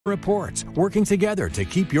Reports, working together to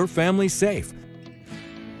keep your family safe.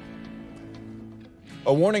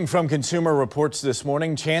 A warning from Consumer Reports this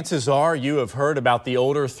morning. Chances are you have heard about the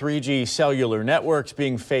older 3G cellular networks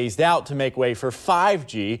being phased out to make way for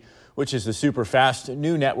 5G, which is the super fast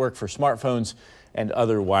new network for smartphones and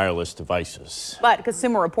other wireless devices. But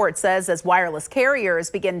Consumer Reports says as wireless carriers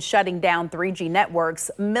begin shutting down 3G networks,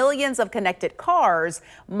 millions of connected cars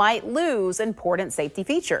might lose important safety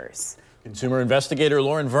features. Consumer investigator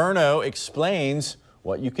Lauren Verno explains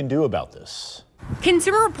what you can do about this.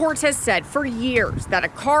 Consumer Reports has said for years that a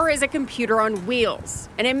car is a computer on wheels,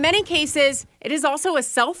 and in many cases, it is also a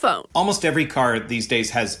cell phone. Almost every car these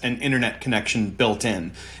days has an internet connection built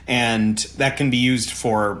in, and that can be used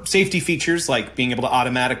for safety features like being able to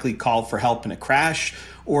automatically call for help in a crash,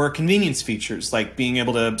 or convenience features like being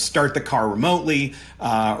able to start the car remotely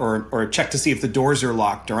or check to see if the doors are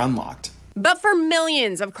locked or unlocked. But for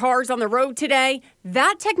millions of cars on the road today,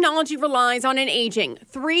 that technology relies on an aging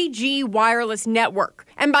 3G wireless network.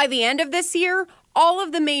 And by the end of this year, all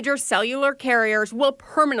of the major cellular carriers will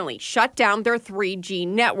permanently shut down their 3G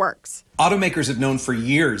networks. Automakers have known for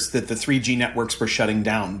years that the 3G networks were shutting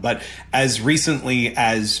down, but as recently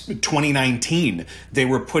as 2019, they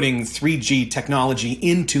were putting 3G technology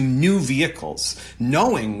into new vehicles,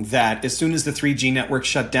 knowing that as soon as the 3G network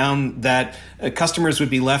shut down, that customers would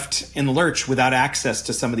be left in the lurch without access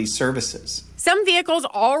to some of these services. Some vehicles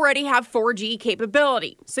already have 4G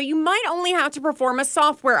capability, so you might only have to perform a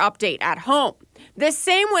software update at home, the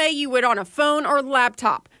same way you would on a phone or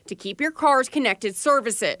laptop to keep your car's connected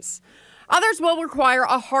services. Others will require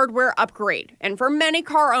a hardware upgrade, and for many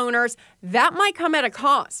car owners, that might come at a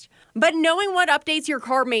cost. But knowing what updates your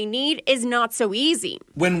car may need is not so easy.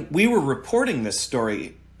 When we were reporting this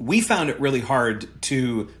story, we found it really hard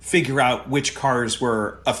to figure out which cars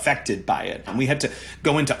were affected by it. And we had to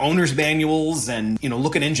go into owner's manuals and,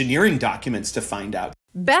 look at engineering documents to find out.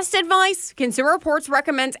 Best advice, Consumer Reports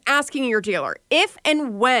recommends asking your dealer if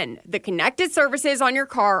and when the connected services on your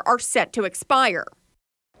car are set to expire.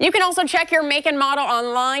 You can also check your make and model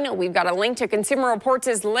online. We've got a link to Consumer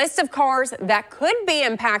Reports' list of cars that could be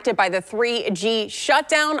impacted by the 3G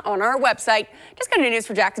shutdown on our website. Just go to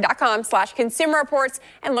newsforjackson.com/Consumer Reports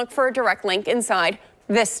and look for a direct link inside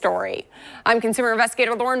this story. I'm Consumer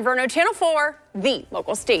Investigator Lauren Verno, Channel 4, the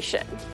local station.